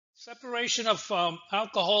Separation of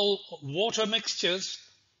alcohol-water mixtures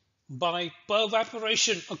by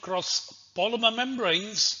pervaporation across polymer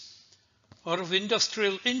membranes are of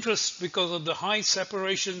industrial interest because of the high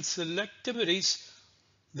separation selectivities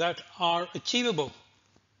that are achievable.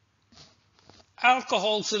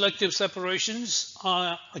 Alcohol selective separations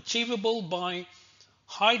are achievable by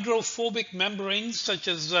hydrophobic membranes such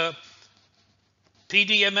as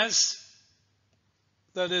PDMS,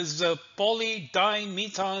 that is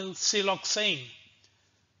polydimethylsiloxane,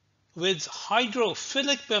 with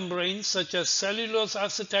hydrophilic membranes such as cellulose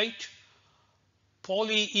acetate,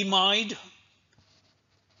 polyimide,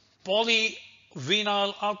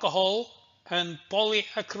 polyvinyl alcohol, and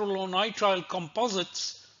polyacrylonitrile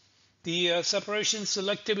composites. The separation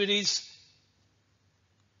selectivities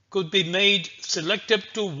could be made selective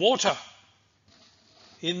to water.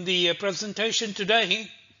 In the presentation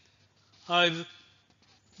today, I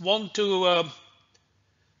want to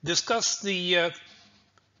discuss the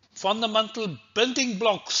fundamental building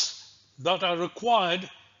blocks that are required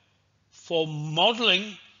for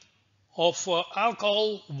modeling of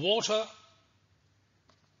alcohol-water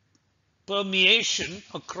permeation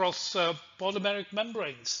across polymeric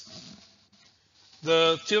membranes.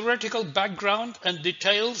 The theoretical background and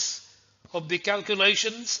details of the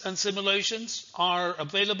calculations and simulations are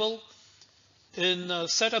available in a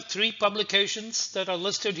set of 3 publications that are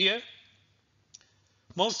listed here.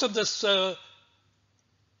 Most of this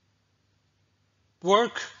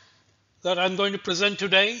work that I'm going to present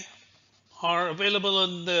today are available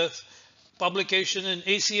in the publication in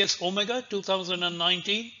ACS Omega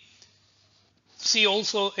 2019. See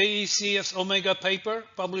also ACS Omega paper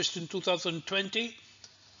published in 2020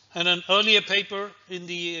 and an earlier paper in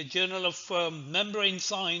the Journal of Membrane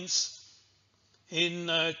Science in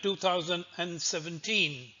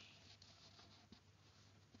 2017.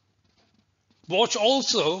 Watch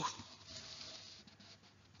also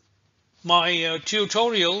my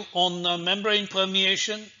tutorial on membrane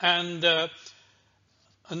permeation and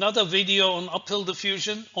another video on uphill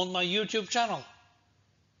diffusion on my YouTube channel.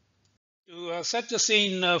 To set the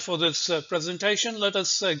scene for this presentation, let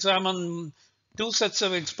us examine 2 sets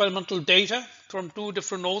of experimental data from 2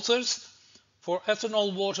 different authors for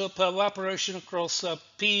ethanol water pervaporation across a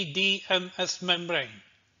PDMS membrane.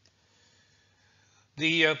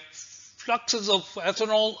 The fluxes of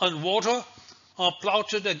ethanol and water are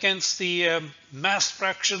plotted against the mass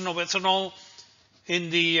fraction of ethanol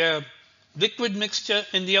in the liquid mixture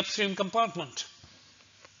in the upstream compartment.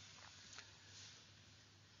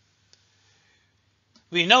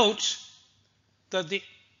 We note that the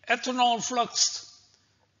ethanol flux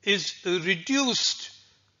is reduced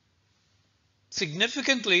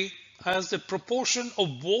significantly as the proportion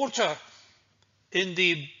of water in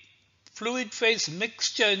the fluid phase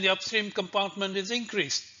mixture in the upstream compartment is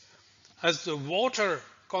increased. As the water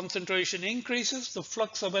concentration increases, the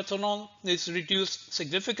flux of ethanol is reduced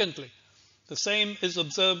significantly. The same is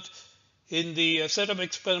observed in the set of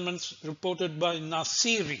experiments reported by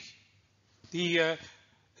Nasiri. The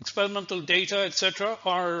experimental data, etc.,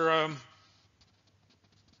 are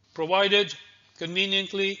provided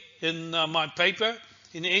conveniently in my paper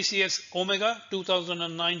in ACS Omega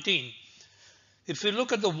 2019. If we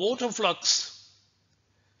look at the water flux,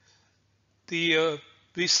 we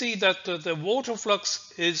see that the water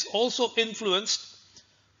flux is also influenced,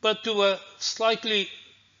 but to a slightly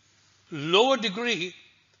lower degree,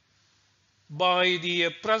 by the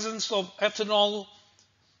presence of ethanol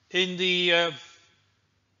in the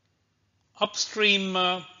upstream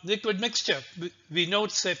liquid mixture. We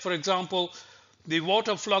note, say, for example, the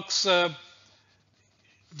water flux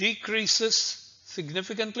decreases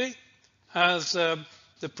significantly as the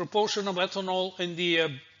proportion of ethanol in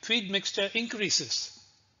the feed mixture increases.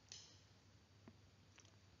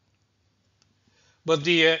 But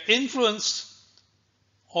the influence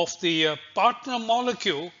of the partner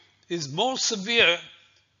molecule is more severe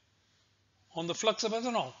on the flux of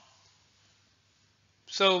ethanol.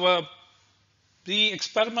 So the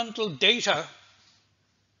experimental data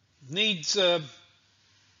needs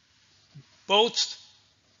both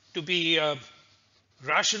to be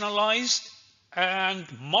rationalized and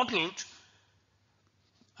modeled,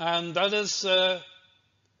 and that is the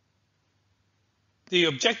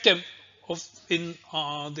objective of in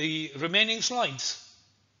the remaining slides.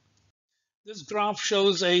 This graph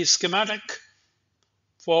shows a schematic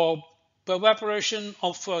for pervaporation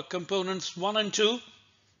of components 1 and 2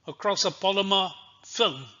 across a polymer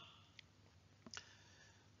film.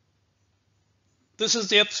 This is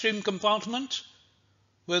the upstream compartment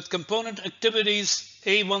with component activities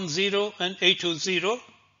A10 and A20.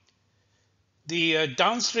 The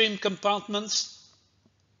downstream compartments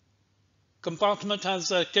compartment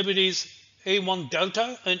has activities A1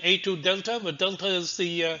 delta and A2 delta, where delta is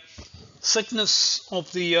the thickness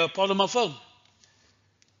of the polymer film.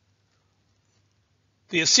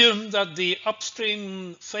 We assume that the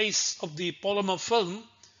upstream face of the polymer film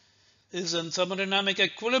is in thermodynamic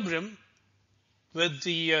equilibrium with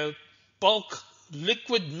the bulk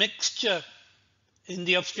liquid mixture in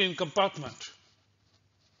the upstream compartment.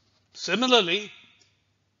 Similarly,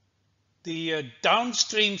 the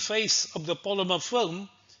downstream face of the polymer film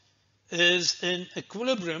is in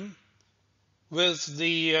equilibrium with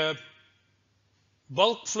the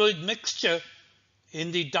bulk fluid mixture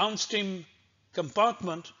in the downstream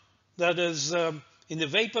compartment, that is in the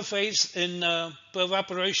vapor phase in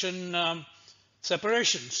pervaporation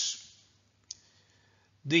separations.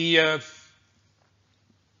 The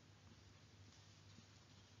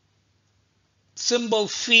symbol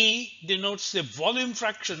phi denotes the volume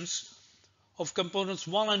fractions of components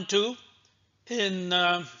 1 and 2 in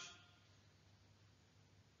the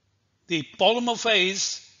polymer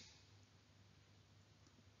phase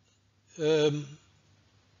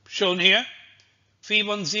shown here.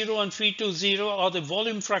 Phi10 and Phi20 are the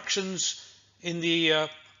volume fractions in the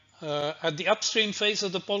at the upstream phase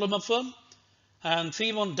of the polymer film, and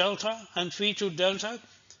Phi1 delta and Phi2 delta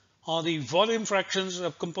are the volume fractions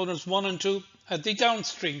of components 1 and 2 at the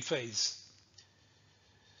downstream phase.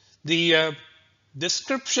 The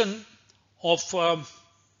description of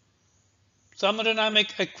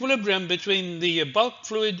thermodynamic equilibrium between the bulk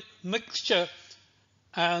fluid mixture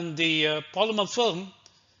and the polymer film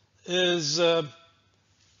is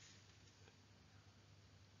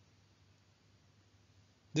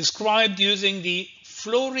described using the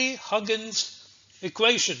Flory-Huggins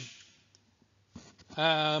equation,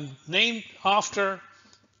 named after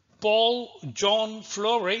Paul John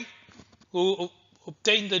Flory, who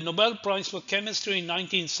obtained the Nobel Prize for Chemistry in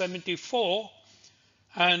 1974,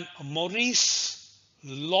 and Maurice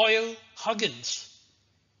Loyal Huggins.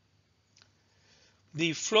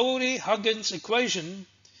 The Flory-Huggins equation,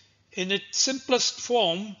 in its simplest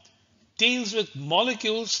form, deals with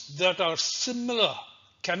molecules that are similar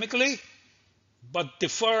chemically but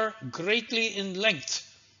differ greatly in length.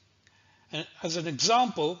 And as an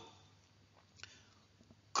example,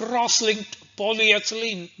 cross-linked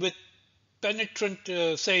polyethylene with penetrant,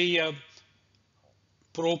 say,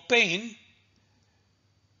 propane,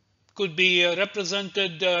 could be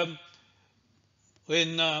represented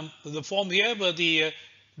in the form here, where the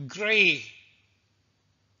gray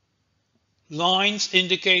lines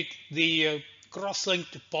indicate the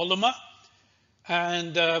cross-linked polymer,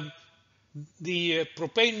 and the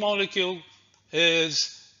propane molecule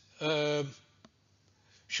is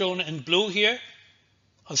shown in blue here.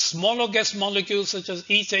 A smaller gas molecule such as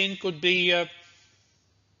ethane could be a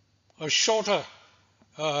shorter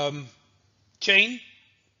chain,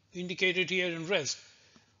 indicated here in red.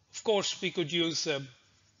 Of course, we could use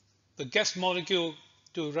the gas molecule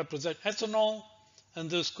to represent ethanol, and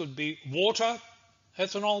this could be water,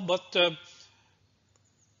 ethanol, but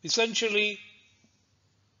essentially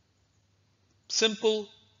simple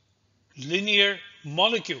linear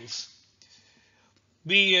molecules.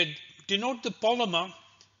 We denote the polymer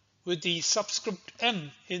with the subscript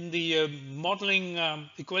M in the modeling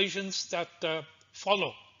equations that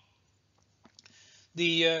follow.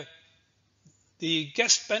 The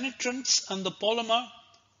gas penetrants and the polymer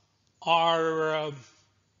are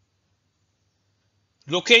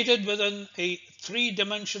located within a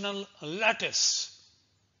three-dimensional lattice.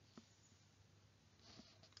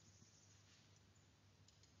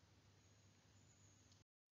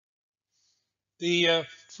 The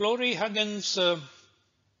Flory-Huggins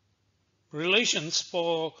relations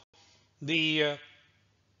for the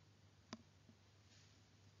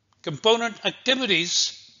component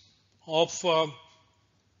activities of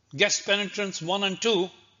gas penetrants 1 and 2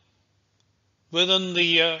 within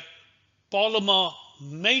the polymer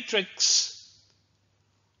matrix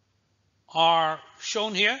are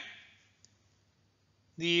shown here.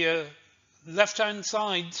 The left-hand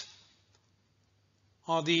side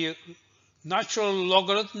are the natural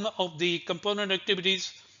logarithm of the component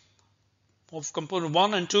activities of component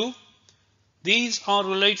 1 and 2. These are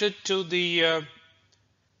related to the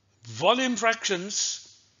volume fractions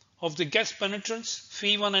of the gas penetrants,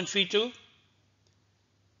 Phi1 and Phi2.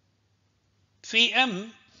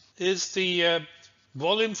 Phi-m is the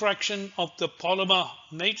volume fraction of the polymer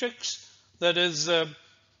matrix, that is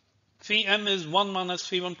Phi-m is 1 minus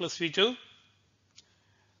Phi1 plus Phi2.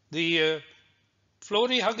 The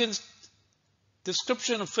Flory-Huggins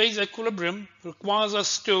description of phase equilibrium requires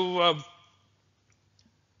us to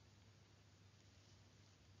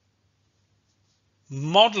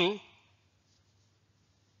model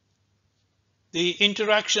the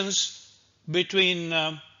interactions between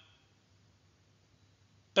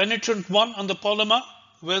penetrant 1 on the polymer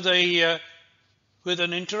with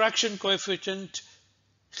an interaction coefficient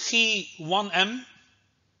He1m.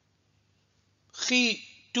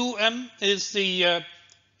 He2m is the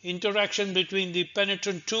interaction between the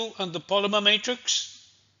penetrant 2 and the polymer matrix.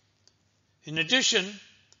 In addition,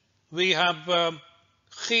 we have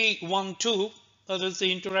He12, that is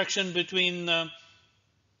the interaction between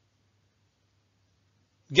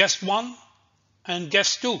guest 1 and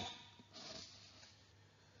guest 2.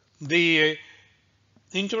 The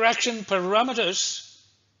interaction parameters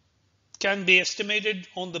can be estimated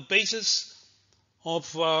on the basis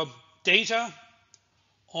of data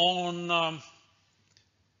on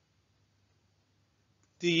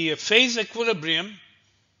the phase equilibrium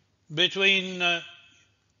between the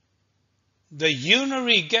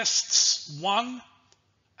unary guests 1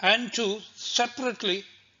 and 2 separately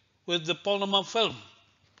with the polymer film.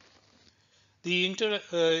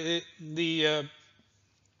 The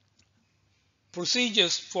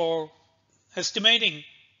procedures for estimating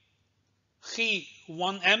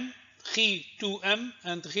He1m, He2m,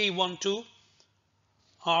 and He12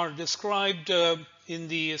 are described in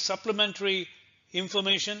the supplementary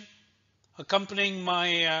information accompanying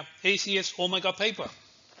my ACS Omega paper.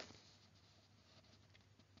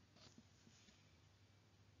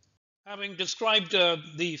 Having described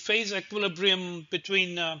the phase equilibrium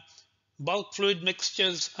between bulk fluid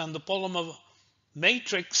mixtures and the polymer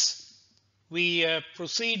matrix, we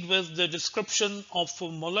proceed with the description of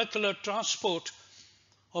molecular transport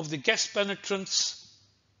of the guest penetrants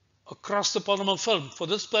across the polymer film. For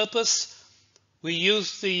this purpose, we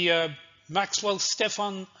use the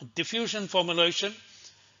Maxwell-Stefan diffusion formulation,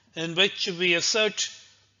 in which we assert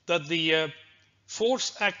that the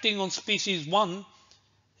force acting on species 1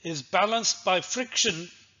 is balanced by friction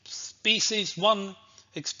species 1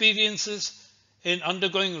 experiences in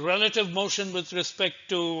undergoing relative motion with respect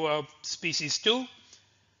to species 2,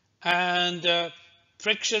 and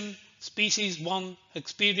friction species 1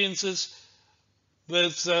 experiences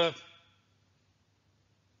with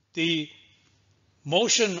the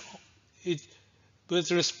motion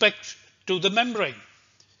with respect to the membrane.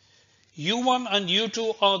 U1 and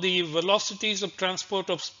U2 are the velocities of transport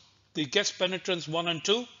of the guest penetrants 1 and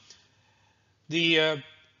 2. The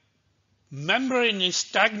membrane is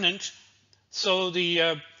stagnant, so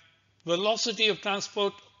the velocity of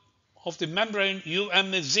transport of the membrane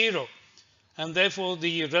UM is 0, and therefore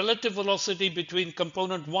the relative velocity between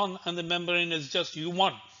component 1 and the membrane is just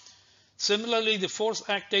U1. Similarly, the force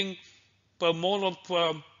acting per mole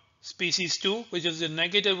of species 2, which is the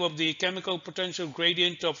negative of the chemical potential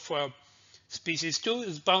gradient of species 2,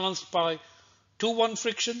 is balanced by 2-1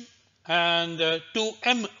 friction and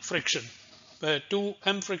 2m friction, where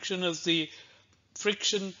 2m friction is the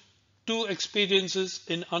friction 2 experiences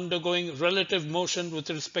in undergoing relative motion with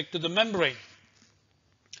respect to the membrane.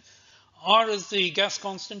 R is the gas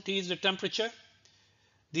constant, T is the temperature.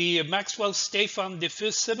 The Maxwell-Stefan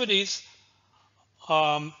diffusivities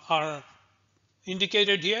are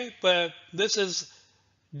indicated here, but this is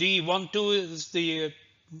D12 is the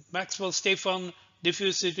Maxwell-Stefan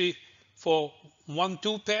diffusivity for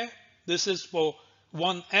 1,2 pair. This is for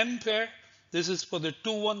 1m pair. This is for the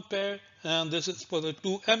 2,1 pair, and this is for the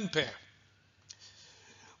 2m pair.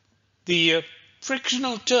 The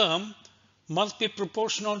frictional term must be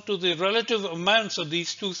proportional to the relative amounts of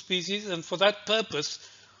these two species, and for that purpose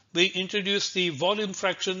we introduce the volume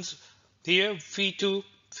fractions here. Phi2,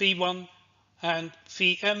 Phi1, and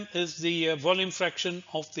Phi is the volume fraction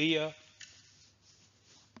of the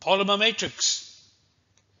polymer matrix.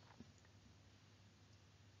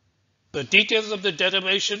 The details of the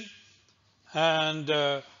derivation and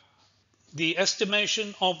the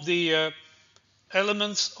estimation of the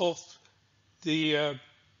elements of the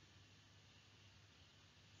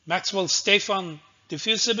Maxwell-Stefan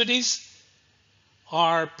diffusivities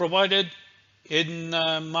are provided in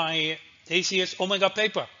my ACS Omega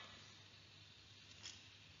paper.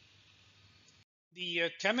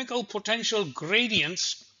 The chemical potential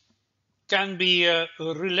gradients can be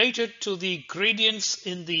related to the gradients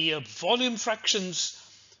in the volume fractions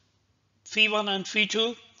Phi1 and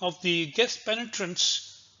Phi2 of the guest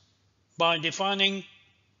penetrants by defining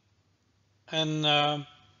an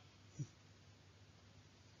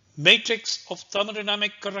matrix of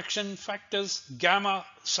thermodynamic correction factors gamma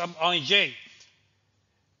sub ij.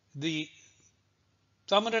 The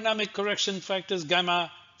thermodynamic correction factors gamma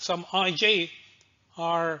sub ij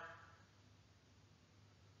are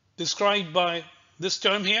described by this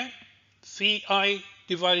term here, phi I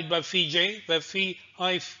divided by phi j, where phi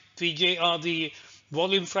I, phi j are the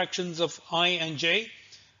volume fractions of I and J,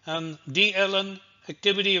 and dln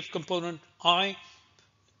activity of component I,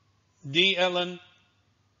 dln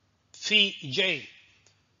phi J.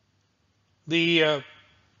 The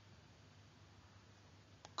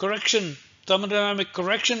thermodynamic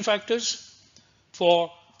correction factors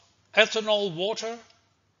for ethanol water,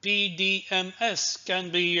 PDMS, can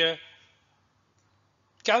be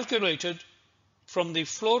calculated from the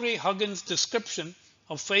Flory-Huggins description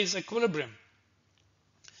of phase equilibrium.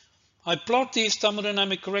 I plot these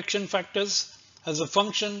thermodynamic correction factors as a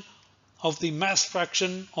function of the mass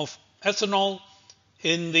fraction of ethanol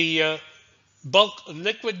in the bulk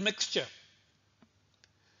liquid mixture.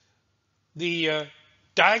 The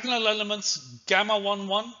diagonal elements gamma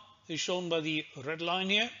 11 is shown by the red line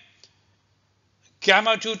here.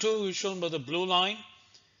 Gamma 22 is shown by the blue line.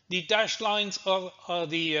 The dashed lines are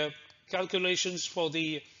the calculations for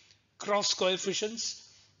the cross coefficients.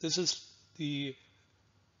 This is the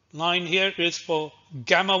line here is for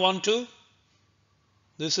gamma 12.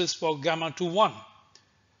 This is for gamma 21.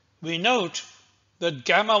 We note that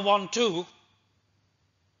gamma 12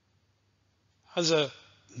 has a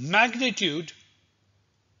magnitude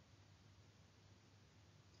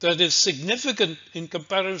that is significant in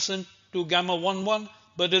comparison to gamma 11,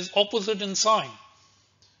 but is opposite in sign.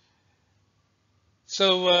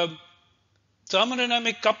 So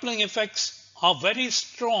thermodynamic coupling effects are very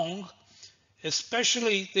strong,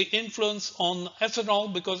 especially the influence on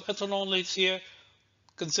ethanol, because ethanol is here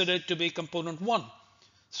considered to be component 1.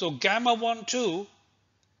 So gamma 12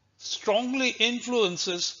 strongly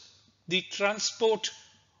influences the transport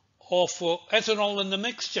of ethanol in the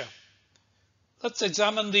mixture. Let's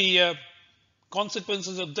examine the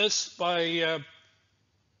consequences of this by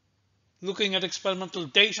looking at experimental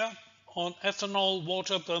data on ethanol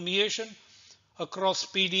water permeation across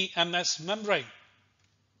PDMS membrane.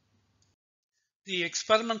 The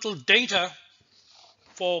experimental data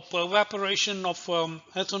for pervaporation of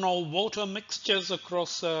ethanol water mixtures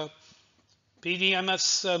across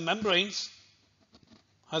PDMS membranes,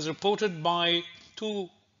 as reported by two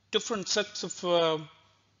different sets of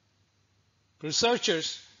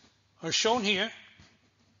researchers, are shown here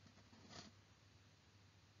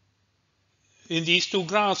in these two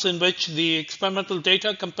graphs, in which the experimental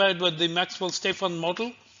data compared with the Maxwell-Stefan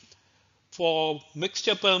model for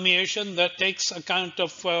mixture permeation that takes account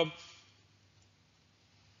of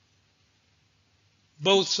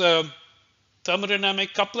both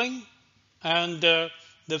thermodynamic coupling and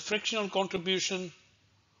the frictional contribution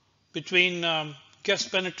between gas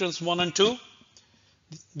penetrants 1 and 2.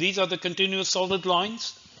 These are the continuous solid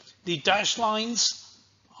lines. The dashed lines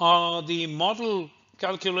are the model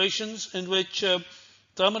calculations in which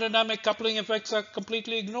thermodynamic coupling effects are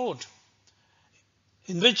completely ignored,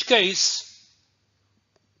 in which case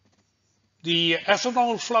the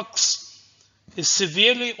ethanol flux is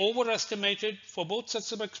severely overestimated for both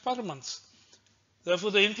sets of experiments.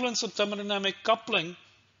 Therefore, the influence of thermodynamic coupling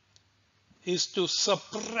is to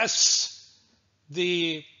suppress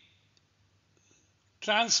the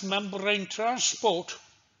transmembrane transport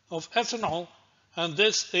of ethanol, and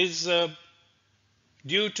this is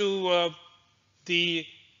due to the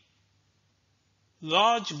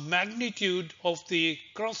large magnitude of the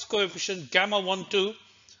cross coefficient gamma 12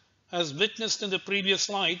 as witnessed in the previous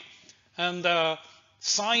slide, and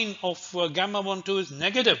sign of gamma 12 is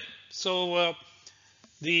negative. So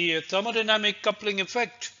the thermodynamic coupling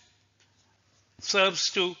effect serves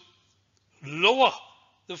to lower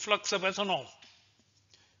the flux of ethanol.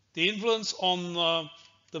 The influence on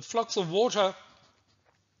the flux of water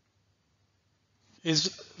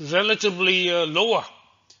is relatively lower.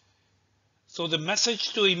 So the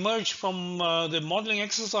message to emerge from the modeling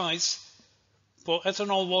exercise for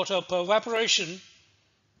ethanol water pervaporation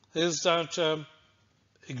is that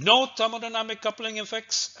ignore thermodynamic coupling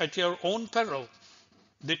effects at your own peril.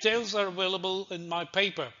 Details are available in my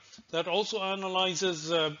paper that also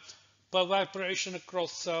analyzes pervaporation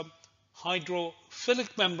across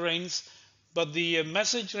hydrophilic membranes, but the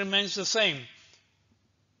message remains the same.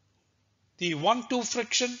 The 1-2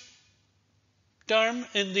 friction term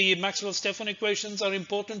in the Maxwell-Stefan equations are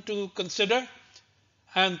important to consider,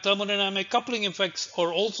 and thermodynamic coupling effects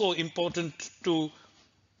are also important to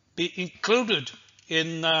be included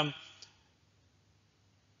in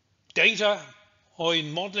data or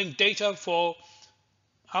in modeling data for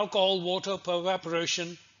alcohol water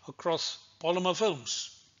pervaporation across polymer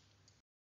films.